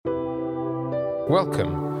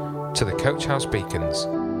Welcome to the Coach House Beacons.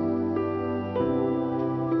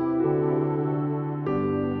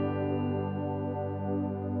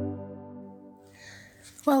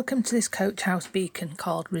 Welcome to this Coach House Beacon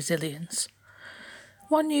called Resilience.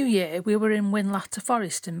 One New Year we were in Winlatter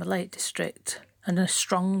Forest in the Lake District and a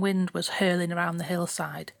strong wind was hurling around the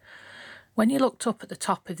hillside. When you looked up at the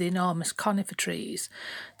top of the enormous conifer trees,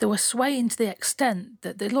 they were swaying to the extent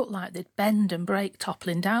that they looked like they'd bend and break,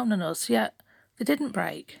 toppling down on us, yet they didn't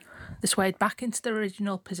break. They swayed back into their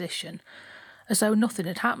original position as though nothing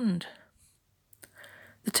had happened.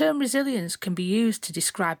 The term resilience can be used to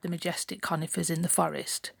describe the majestic conifers in the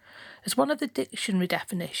forest, as one of the dictionary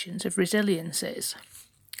definitions of resilience is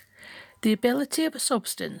the ability of a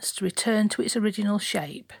substance to return to its original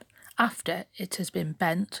shape after it has been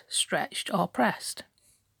bent, stretched or pressed.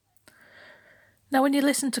 Now, when you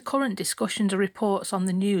listen to current discussions or reports on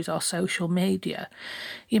the news or social media,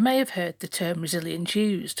 you may have heard the term resilience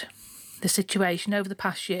used. The situation over the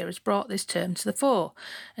past year has brought this term to the fore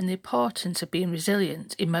and the importance of being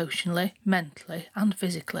resilient emotionally, mentally and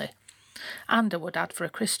physically. And I would add for a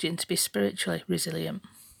Christian to be spiritually resilient.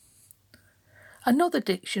 Another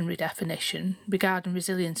dictionary definition regarding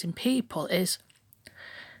resilience in people is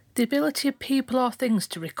the ability of people or things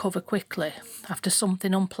to recover quickly after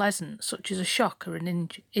something unpleasant, such as a shock or an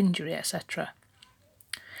injury, etc.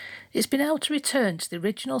 It's been able to return to the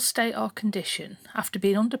original state or condition after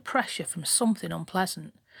being under pressure from something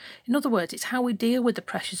unpleasant. In other words, it's how we deal with the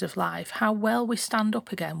pressures of life, how well we stand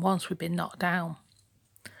up again once we've been knocked down.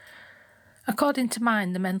 According to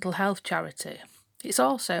Mind, the mental health charity, it's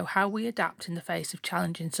also how we adapt in the face of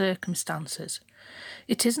challenging circumstances.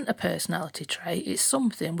 It isn't a personality trait, it's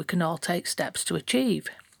something we can all take steps to achieve.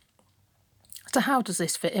 So how does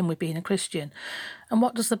this fit in with being a Christian? And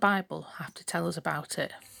what does the Bible have to tell us about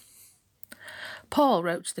it? Paul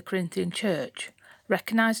wrote to the Corinthian church,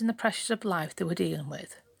 recognising the pressures of life they were dealing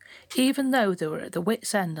with. Even though they were at the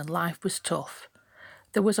wit's end and life was tough,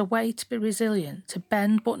 there was a way to be resilient, to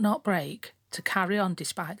bend but not break, to carry on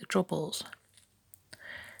despite the troubles.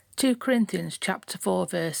 2 Corinthians chapter 4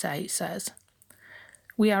 verse 8 says,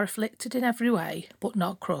 "We are afflicted in every way, but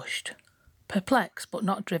not crushed, perplexed but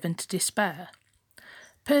not driven to despair,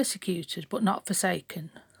 persecuted but not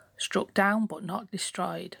forsaken, struck down but not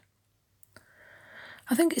destroyed."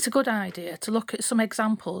 I think it's a good idea to look at some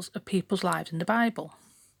examples of people's lives in the Bible.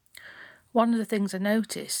 One of the things I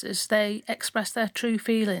notice is they express their true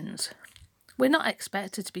feelings. We're not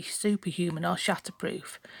expected to be superhuman or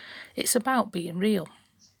shatterproof. It's about being real.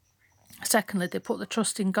 Secondly, they put the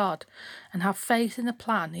trust in God and have faith in the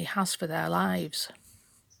plan He has for their lives.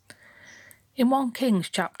 In 1 Kings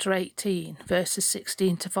chapter 18, verses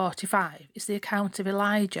 16 to 45, is the account of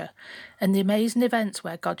Elijah and the amazing events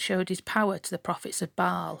where God showed His power to the prophets of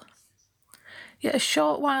Baal. Yet a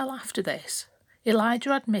short while after this,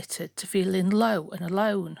 Elijah admitted to feeling low and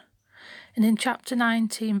alone. And in chapter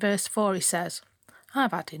 19, verse 4, he says,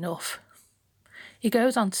 "I've had enough." He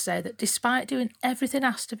goes on to say that despite doing everything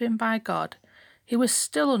asked of him by God, he was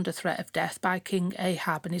still under threat of death by King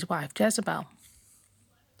Ahab and his wife Jezebel.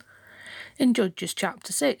 In Judges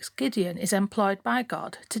chapter 6, Gideon is employed by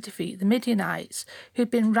God to defeat the Midianites,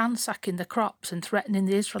 who'd been ransacking the crops and threatening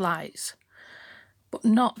the Israelites, but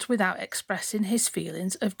not without expressing his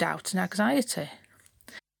feelings of doubt and anxiety.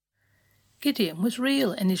 Gideon was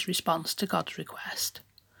real in his response to God's request.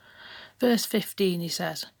 Verse 15 he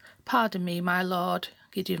says, "Pardon me, my Lord,"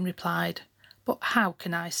 Gideon replied, "but how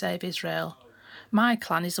can I save Israel? My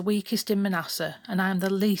clan is the weakest in Manasseh, and I am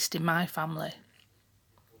the least in my family."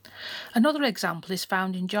 Another example is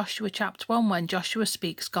found in Joshua chapter 1 when Joshua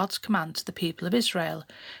speaks God's command to the people of Israel,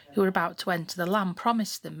 who were about to enter the land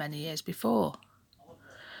promised them many years before.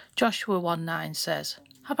 Joshua 1:9 says,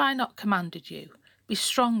 "Have I not commanded you? Be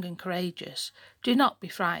strong and courageous. Do not be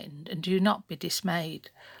frightened and do not be dismayed.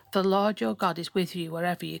 The Lord your God is with you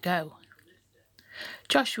wherever you go."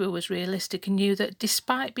 Joshua was realistic and knew that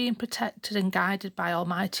despite being protected and guided by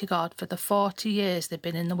Almighty God for the 40 years they'd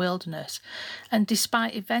been in the wilderness, and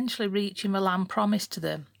despite eventually reaching the land promised to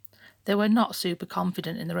them, they were not super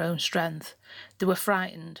confident in their own strength. They were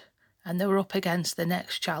frightened and they were up against the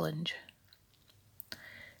next challenge.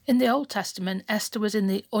 In the Old Testament, Esther was in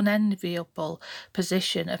the unenviable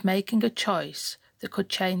position of making a choice that could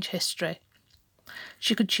change history.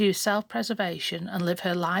 She could choose self-preservation and live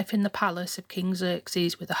her life in the palace of King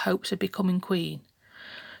Xerxes with the hopes of becoming queen.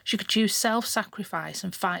 She could choose self-sacrifice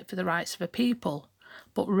and fight for the rights of her people,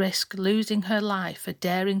 but risk losing her life for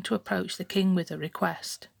daring to approach the king with a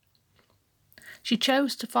request. She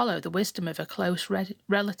chose to follow the wisdom of her close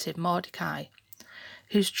relative Mordecai,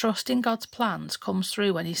 whose trust in God's plans comes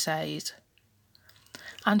through when he says,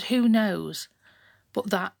 And who knows but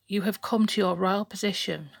that you have come to your royal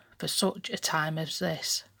position for such a time as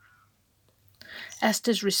this.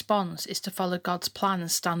 Esther's response is to follow God's plan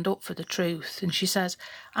and stand up for the truth, and she says,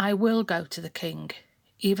 I will go to the king,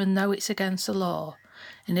 even though it's against the law,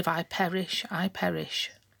 and if I perish, I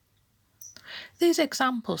perish. These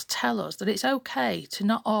examples tell us that it's okay to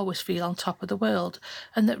not always feel on top of the world,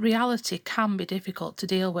 and that reality can be difficult to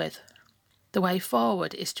deal with. The way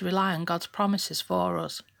forward is to rely on God's promises for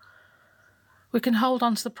us. We can hold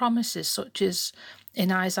on to the promises such as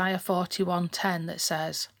in Isaiah 41:10 that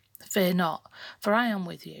says, Fear not, for I am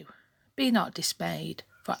with you. Be not dismayed,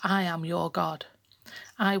 for I am your God.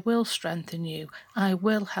 I will strengthen you. I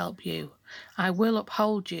will help you. I will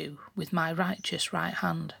uphold you with my righteous right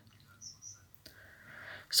hand.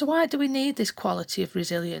 So why do we need this quality of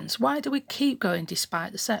resilience? Why do we keep going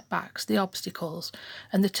despite the setbacks, the obstacles,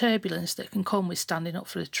 and the turbulence that can come with standing up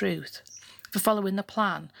for the truth, for following the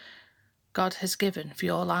plan God has given for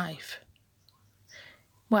your life?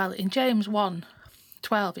 Well, in James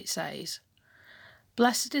 1:12 it says,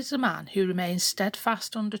 Blessed is the man who remains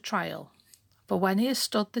steadfast under trial, for when he has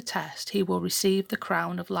stood the test, he will receive the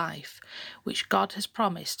crown of life, which God has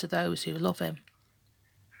promised to those who love him.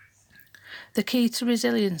 The key to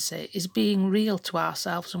resiliency is being real to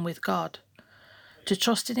ourselves and with God, to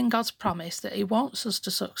trusting in God's promise that he wants us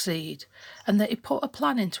to succeed and that he put a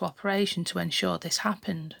plan into operation to ensure this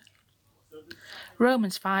happened.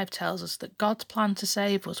 Romans 5 tells us that God's plan to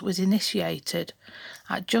save us was initiated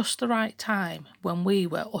at just the right time when we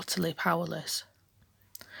were utterly powerless.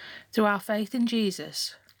 Through our faith in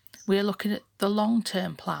Jesus, we are looking at the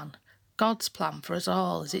long-term plan, God's plan for us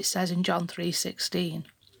all, as it says in John 3:16.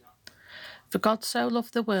 For God so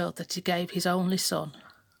loved the world that he gave his only Son,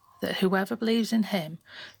 that whoever believes in him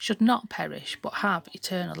should not perish but have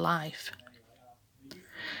eternal life.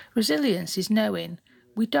 Resilience is knowing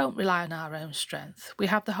we don't rely on our own strength. We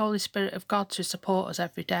have the Holy Spirit of God to support us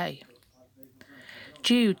every day.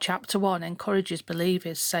 Jude chapter 1 encourages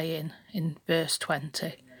believers, saying in verse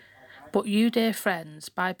 20, But you, dear friends,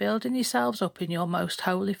 by building yourselves up in your most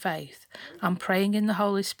holy faith and praying in the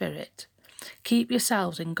Holy Spirit, keep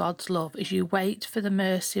yourselves in God's love as you wait for the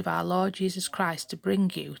mercy of our Lord Jesus Christ to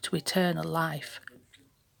bring you to eternal life.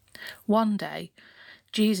 One day,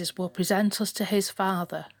 Jesus will present us to his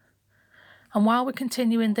Father, and while we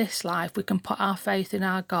continue in this life, we can put our faith in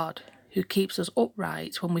our God, who keeps us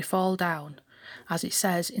upright when we fall down, as it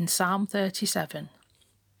says in Psalm 37.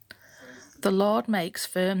 The Lord makes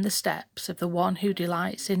firm the steps of the one who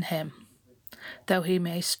delights in him. Though he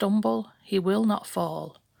may stumble, he will not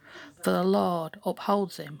fall, for the Lord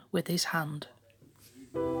upholds him with his hand.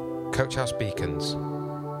 Coach House Beacons,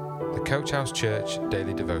 the Coach House Church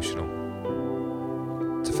Daily Devotional.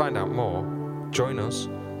 To find out more, join us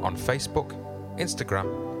on Facebook, Instagram,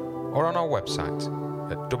 or on our website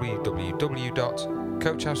at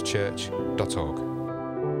www.coachhousechurch.org.